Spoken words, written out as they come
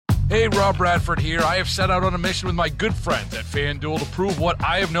Hey, Rob Bradford here. I have set out on a mission with my good friends at FanDuel to prove what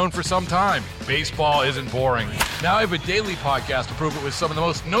I have known for some time. Baseball isn't boring. Now I have a daily podcast to prove it with some of the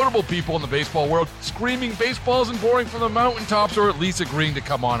most notable people in the baseball world, screaming baseball isn't boring from the mountaintops, or at least agreeing to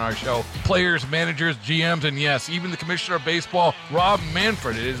come on our show. Players, managers, GMs, and yes, even the commissioner of baseball, Rob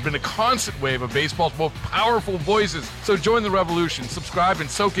Manfred. It has been a constant wave of baseball's most powerful voices. So join the revolution. Subscribe and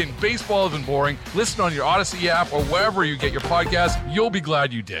soak in Baseball Isn't Boring. Listen on your Odyssey app or wherever you get your podcasts. You'll be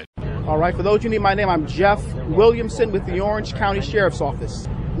glad you did. All right, for those who need my name, I'm Jeff Williamson with the Orange County Sheriff's Office.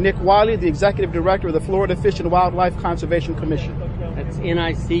 Nick Wiley, the Executive Director of the Florida Fish and Wildlife Conservation Commission. That's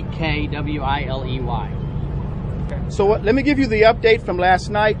NICKWILEY. So let me give you the update from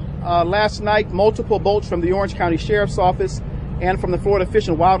last night. Last night, multiple boats from the Orange County Sheriff's Office and from the Florida Fish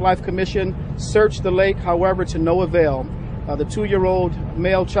and Wildlife Commission searched the lake, however, to no avail. The 2-year-old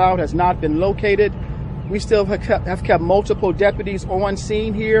male child has not been located. We still have kept multiple deputies on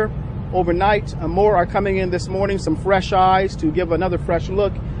scene here overnight. More are coming in this morning, some fresh eyes to give another fresh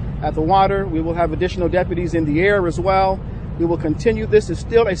look at the water. We will have additional deputies in the air as well. We will continue. This is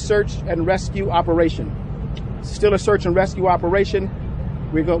still a search and rescue operation. Still a search and rescue operation.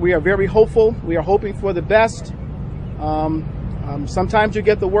 We are very hopeful. We are hoping for the best. Sometimes you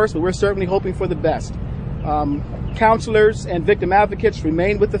get the worst, but we're certainly hoping for the best. Counselors and victim advocates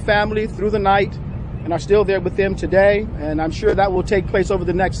remain with the family through the night and are still there with them today, and I'm sure that will take place over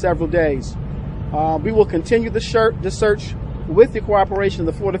the next several days. We will continue the search with the cooperation of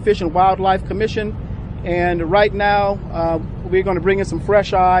the Florida Fish and Wildlife Commission, and right now we're going to bring in some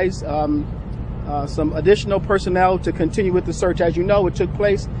fresh eyes, some additional personnel to continue with the search. As you know, it took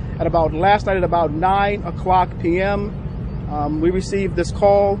place last night at about 9:00 p.m. We received this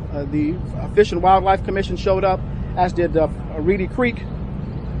call. The Fish and Wildlife Commission showed up, as did Reedy Creek.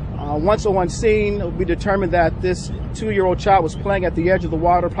 Once on scene, we determined that this 2-year-old child was playing at the edge of the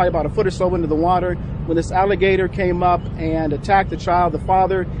water, probably about a foot or so into the water, when this alligator came up and attacked the child. The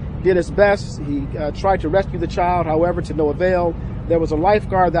father did his best. He tried to rescue the child, however, to no avail. There was a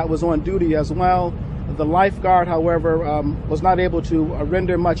lifeguard that was on duty as well. The lifeguard, however, was not able to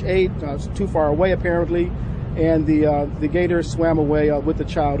render much aid, too far away apparently, and the gator swam away with the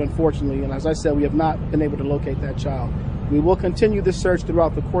child, unfortunately. And as I said, we have not been able to locate that child. We will continue this search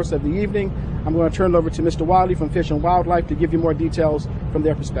throughout the course of the evening. I'm going to turn it over to Mr. Wiley from Fish and Wildlife to give you more details from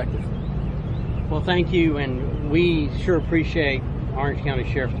their perspective. Well, thank you, and we sure appreciate Orange County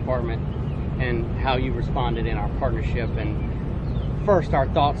Sheriff's Department and how you responded in our partnership. And first, our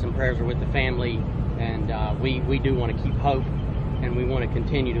thoughts and prayers are with the family, and we do want to keep hope, and we want to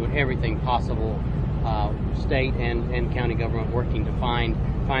continue doing everything possible, state and county government working to find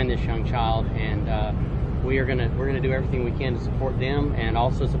this young child, and we're gonna do everything we can to support them and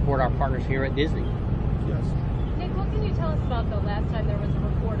also support our partners here at Disney. Yes. Nick, what can you tell us about the last time there was a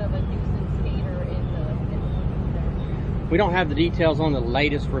report of a nuisance gator in the there? We don't have the details on the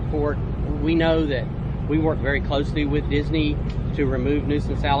latest report. We know that we work very closely with Disney to remove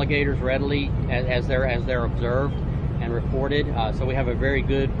nuisance alligators readily as they're observed and reported. So we have a very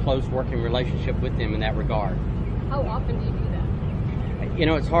good, close working relationship with them in that regard. How often do you do that? You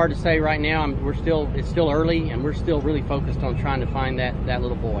know, it's hard to say right now. It's still early, and we're still really focused on trying to find that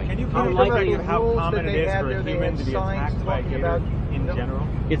little boy. Can you put in perspective how common it is for a human to be attacked by a gator in general?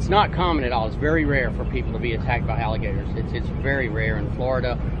 It's not common at all. It's very rare for people to be attacked by alligators. It's very rare in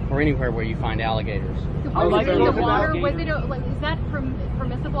Florida or anywhere where you find alligators. The boy was in the water. Was it is that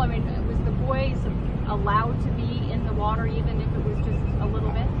permissible? I mean, was the boy allowed to be in the water even if it was just a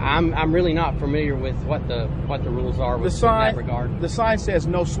little bit? I'm really not familiar with what the rules are in that regard. The sign says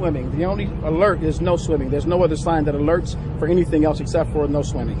no swimming. The only alert is no swimming. There's no other sign that alerts for anything else except for no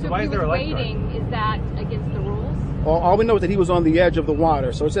swimming. So if he was waiting, is that against the rules? All we know is that he was on the edge of the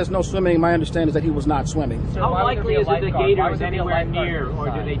water. So it says no swimming. My understanding is that he was not swimming. So how likely is it the gator is anywhere near, or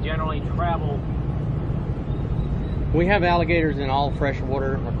do they generally travel? We have alligators in all fresh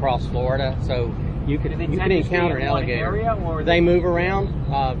water across Florida, so you can encounter an alligator. They move around.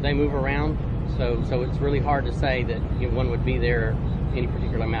 So it's really hard to say that one would be there any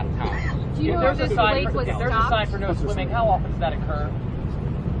particular amount of time. Do you know if this lake was stopped? There's a sign for no swimming. How often does that occur?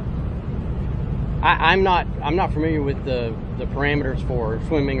 I'm not familiar with the parameters for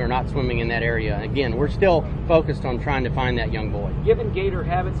swimming or not swimming in that area. Again, we're still focused on trying to find that young boy. Given gator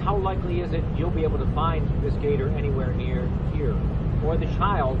habits, how likely is it you'll be able to find this gator anywhere near here, or the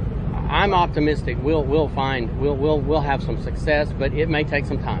child? I'm optimistic we'll have some success, but it may take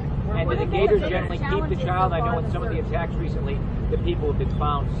some time. And do the gators generally keep the child? I know in some of the attacks recently, the people have been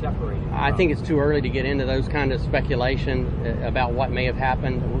found separated. I think it's too early to get into those kind of speculation about what may have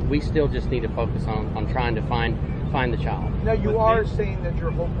happened. We still just need to focus on trying to find the child. Now, you are saying that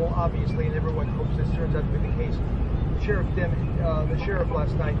you're hopeful, obviously, and everyone hopes this turns out to be the case. Sheriff the sheriff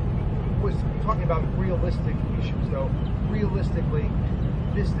last night was talking about realistic issues, though. Realistically,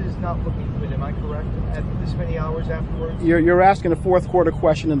 this is not looking good. Am I correct? At this many hours afterwards? You're asking a fourth quarter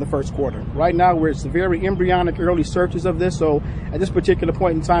question in the first quarter. Right now, we're at very embryonic early searches of this, so at this particular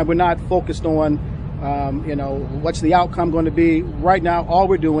point in time, we're not focused on what's the outcome going to be. Right now, all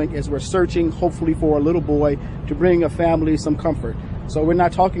we're doing is we're searching, hopefully, for a little boy to bring a family some comfort. So we're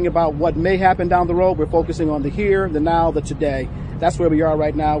not talking about what may happen down the road. We're focusing on the here, the now, the today. That's where we are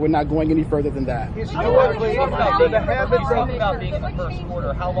right now. We're not going any further than that. Historically, the habits of about being in the first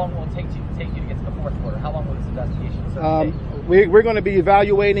quarter, how long will it take you to get to the fourth quarter? How long will this investigation take? We're going to be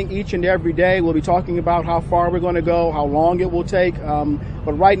evaluating each and every day. We'll be talking about how far we're going to go, how long it will take.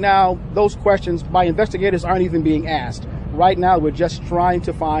 But right now, those questions by investigators aren't even being asked. Right now, we're just trying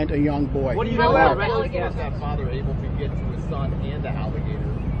to find a young boy. What do you know about was that father able to get to his son and the alligator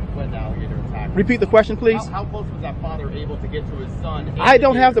when the alligator attacked? Repeat the question, please. How close was that father able to get to his son? I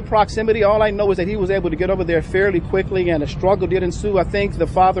don't have the proximity. All I know is that he was able to get over there fairly quickly, and a struggle did ensue. I think the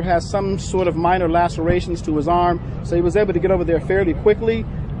father has some sort of minor lacerations to his arm, so he was able to get over there fairly quickly.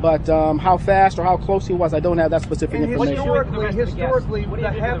 But how fast or how close he was, I don't have that specific information. Historically, the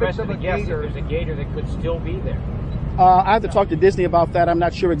habits of a gator. There's a gator that could still be there. I have to talk to Disney about that. I'm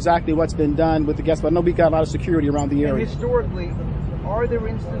not sure exactly what's been done with the guests, but I know we got a lot of security around the area. And historically, are there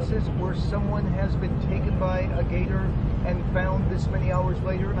instances where someone has been taken by a gator and found this many hours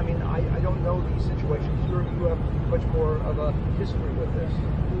later? I mean, I don't know these situations. You have much more of a history with this.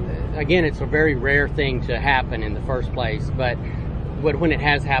 Again, it's a very rare thing to happen in the first place, but when it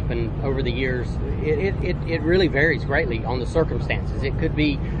has happened over the years, it really varies greatly on the circumstances. It could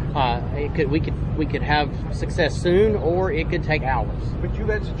be, we could have success soon, or it could take hours. But you've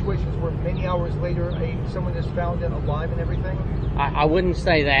had situations where many hours later, someone is found and alive and everything. I wouldn't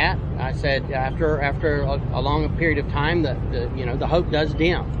say that. I said after a long period of time, the hope does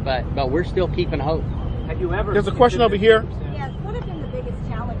dim, but we're still keeping hope. Have you ever? There's a question over here. Yes. What have been the biggest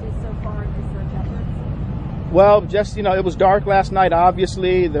challenges so far in the search efforts? Well, just, it was dark last night,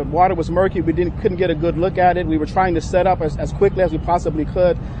 obviously. The water was murky. We couldn't get a good look at it. We were trying to set up as quickly as we possibly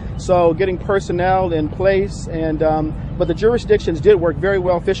could. So getting personnel in place, but the jurisdictions did work very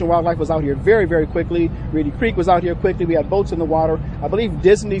well. Fish and Wildlife was out here very, very quickly. Reedy Creek was out here quickly. We had boats in the water. I believe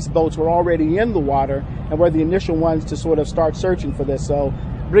Disney's boats were already in the water and were the initial ones to sort of start searching for this. So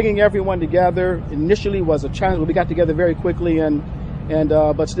bringing everyone together initially was a challenge, but we got together very quickly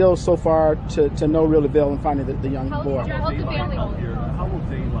but still so far to no real avail in finding the young boy. How will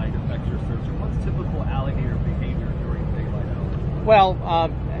daylight affect your search? And what's typical alligator behavior during daylight hours? Well,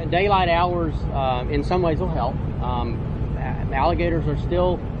 daylight hours in some ways will help. Alligators are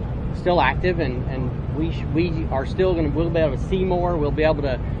still active, and we are still we'll be able to see more. We'll be able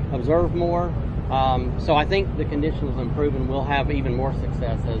to observe more. So I think the conditions will improve, and we'll have even more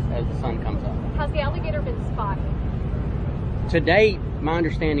success as the sun comes up. Has the alligator been spotted? To date, my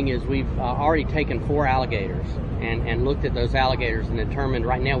understanding is we've already taken 4 alligators and looked at those alligators and determined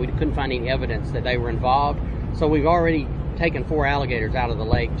right now we couldn't find any evidence that they were involved. So we've already taken 4 alligators out of the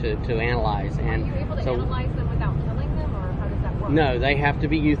lake to analyze. And are you able to analyze them without killing them, or how does that work? No, they have to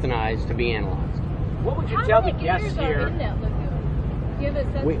be euthanized to be analyzed. What would you tell the guests here? In that lagoon? Do you have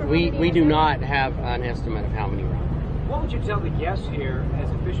a sense for We do not have an estimate of how many are. What would you tell the guests here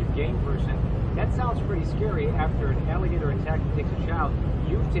as a fish and game person? That sounds pretty scary. After an alligator attack that takes a child,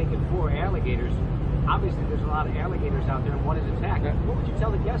 you've taken 4 alligators. Obviously, there's a lot of alligators out there, and one is attacked. What would you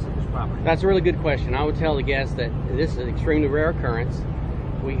tell the guests at this property? That's a really good question. I would tell the guests that this is an extremely rare occurrence.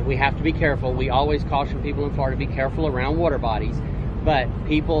 We have to be careful. We always caution people in Florida to be careful around water bodies. But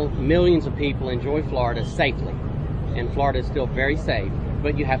millions of people enjoy Florida safely. And Florida is still very safe.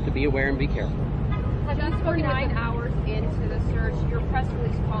 But you have to be aware and be careful. Just for 9 hours into the search, your press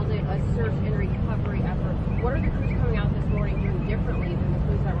release called it a search and recovery effort. What are the crews coming out this morning doing differently than the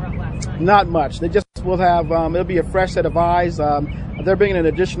crews that were out last night? Not much. They just will have, it'll be a fresh set of eyes. They're bringing an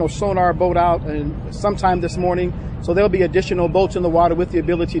additional sonar boat out sometime this morning. So there'll be additional boats in the water with the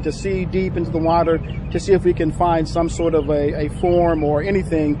ability to see deep into the water to see if we can find some sort of a form or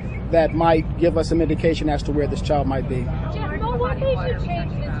anything that might give us some indication as to where this child might be. What made you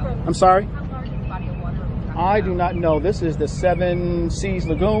change this from? I'm sorry? How large is the body of water? I do not know. This is the Seven Seas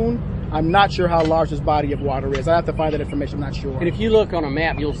Lagoon. I'm not sure how large this body of water is. I have to find that information. I'm not sure. And if you look on a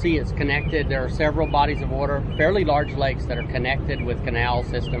map, you'll see it's connected. There are several bodies of water, fairly large lakes that are connected with canal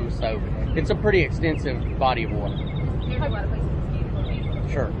systems. So it's a pretty extensive body of water. There's a lot of places to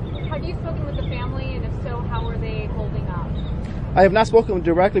ski. Sure. Have you spoken with the family, and if so, how are they holding up? I have not spoken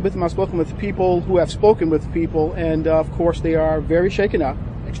directly with them. I've spoken with people who have spoken with people, and of course they are very shaken up,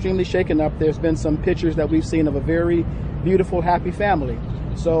 extremely shaken up. There's been some pictures that we've seen of a very beautiful, happy family.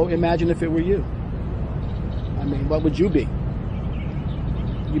 So imagine if it were you. I mean, what would you be?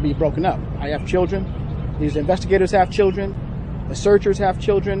 You'd be broken up. I have children. These investigators have children. The searchers have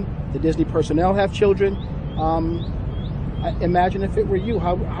children. The Disney personnel have children. Imagine if it were you.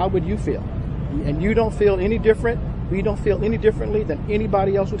 How would you feel? And you don't feel any different. We don't feel any differently than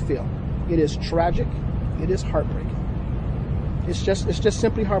anybody else would feel. It is tragic. It is heartbreaking. It's just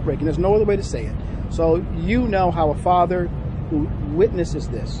simply heartbreaking. There's no other way to say it. So you know how a father who witnesses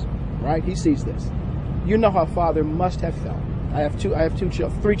this, right? He sees this. You know how a father must have felt. I have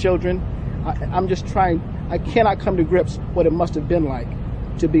three children. I'm just trying. I cannot come to grips what it must have been like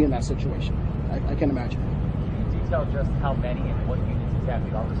to be in that situation. I can't imagine. Can you detail just how many and what units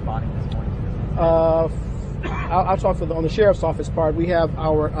exactly are responding this morning to this? I'll talk on the sheriff's office part. We have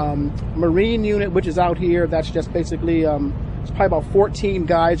our Marine unit, which is out here. That's just basically it's probably about 14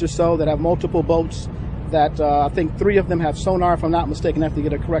 guys or so that have multiple boats. That I think 3 of them have sonar, if I'm not mistaken. I have to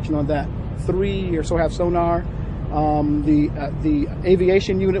get a correction on that. 3 or so have sonar. The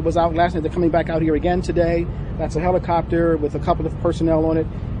aviation unit was out last night. They're coming back out here again today. That's a helicopter with a couple of personnel on it.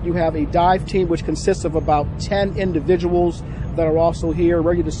 You have a dive team, which consists of about 10 individuals that are also here,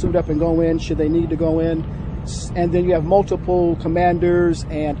 ready to suit up and go in should they need to go in. And then you have multiple commanders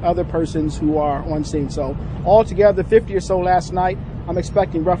and other persons who are on scene. So altogether, 50 or so last night. I'm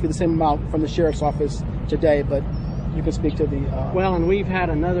expecting roughly the same amount from the sheriff's office today, but you can speak to the... Well, and we've had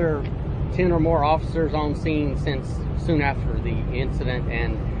another 10 or more officers on scene since soon after the incident,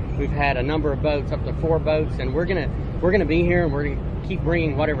 and we've had a number of boats, up to 4 boats, and we're gonna be here, and we're gonna keep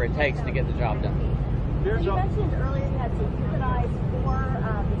bringing whatever it takes to get the job done. You mentioned earlier you had some humanized 4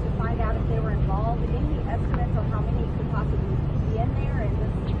 to find out if they were involved. Any estimates on how many could possibly be in there? And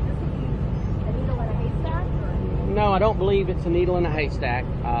this would be a needle in a haystack? Or? No, I don't believe it's a needle in a haystack.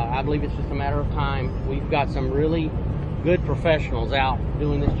 I believe it's just a matter of time. We've got some really good professionals out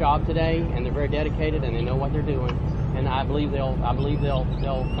doing this job today, and they're very dedicated and they know what they're doing. And I believe they'll come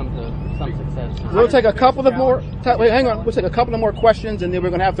to some success. We'll take a couple of more. Wait, hang on. We'll take a couple of more questions, and then we're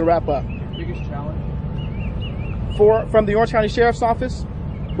going to have to wrap up. Biggest challenge? From the Orange County Sheriff's Office,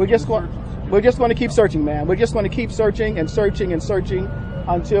 we're just going to keep searching, man. We're just going to keep searching and searching and searching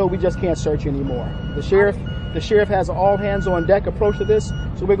until we just can't search anymore. The sheriff has an all hands on deck approach to this,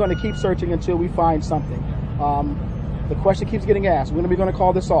 so we're going to keep searching until we find something. The question keeps getting asked: when are we going to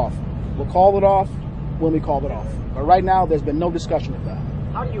call this off? We'll call it off when we call it off. But right now, there's been no discussion of that.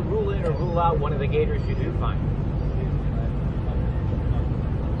 How do you rule in or rule out one of the gators you do find?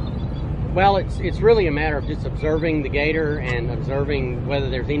 Well, it's really a matter of just observing the gator and observing whether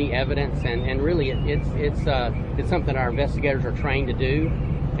there's any evidence, and really it's something our investigators are trained to do,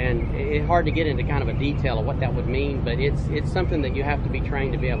 and it's hard to get into kind of a detail of what that would mean, but it's something that you have to be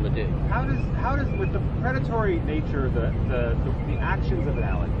trained to be able to do. How does with the predatory nature, the actions of an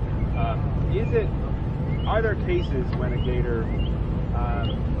alligator, are there cases when a gator,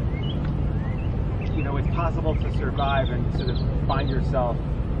 it's possible to survive and sort of find yourself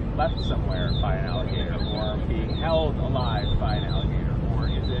left somewhere by an alligator, or being held alive by an alligator, or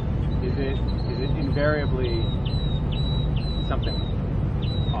is it invariably something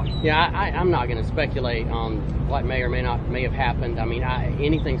awesome? Yeah, I'm not going to speculate on what may or may have happened. I mean,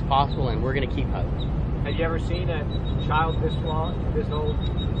 anything's possible, and we're going to keep hoping. Have you ever seen a child this old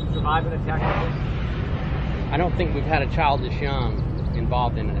survive an attack like this? I don't think we've had a child this young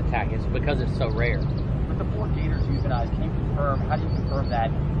involved in an attack. It's because it's so rare. With the 4 gators euthanized, can you confirm? How do you confirm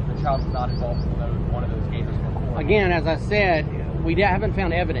that the child was not involved in one of those gators before? Again, as I said, we haven't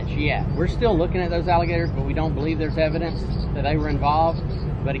found evidence yet. We're still looking at those alligators, but we don't believe there's evidence that they were involved.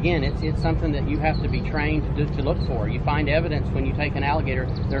 But again, it's something that you have to be trained to look for. You find evidence when you take an alligator.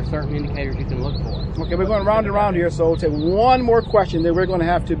 There are certain indicators you can look for. Okay, we're going round and round here, so we'll take one more question that we're going to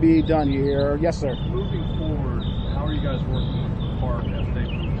have to be done here. Yes, sir. Moving forward, how are you guys working with the park as they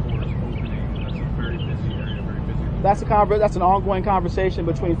move towards opening? That's a very busy area, very busy. That's an ongoing conversation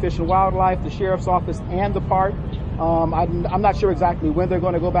between Fish and Wildlife, the Sheriff's Office, and the park. I'm not sure exactly when they're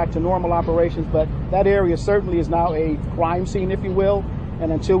going to go back to normal operations, but that area certainly is now a crime scene, if you will.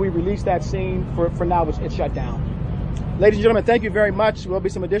 And until we release that scene, for now, it's shut down. Ladies and gentlemen, thank you very much. There will be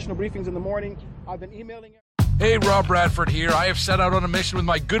some additional briefings in the morning. I've been emailing... Hey, Rob Bradford here. I have set out on a mission with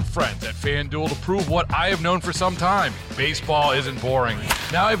my good friends at FanDuel to prove what I have known for some time. Baseball isn't boring.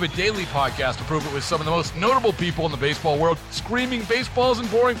 Now I have a daily podcast to prove it with some of the most notable people in the baseball world, screaming baseball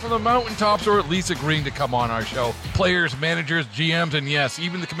isn't boring from the mountaintops, or at least agreeing to come on our show. Players, managers, GMs, and yes,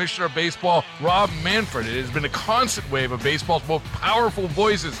 even the commissioner of baseball, Rob Manfred. It has been a constant wave of baseball's most powerful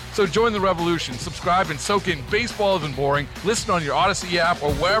voices. So join the revolution. Subscribe and soak in Baseball Isn't Boring. Listen on your Odyssey app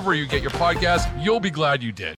or wherever you get your podcasts. You'll be glad you did.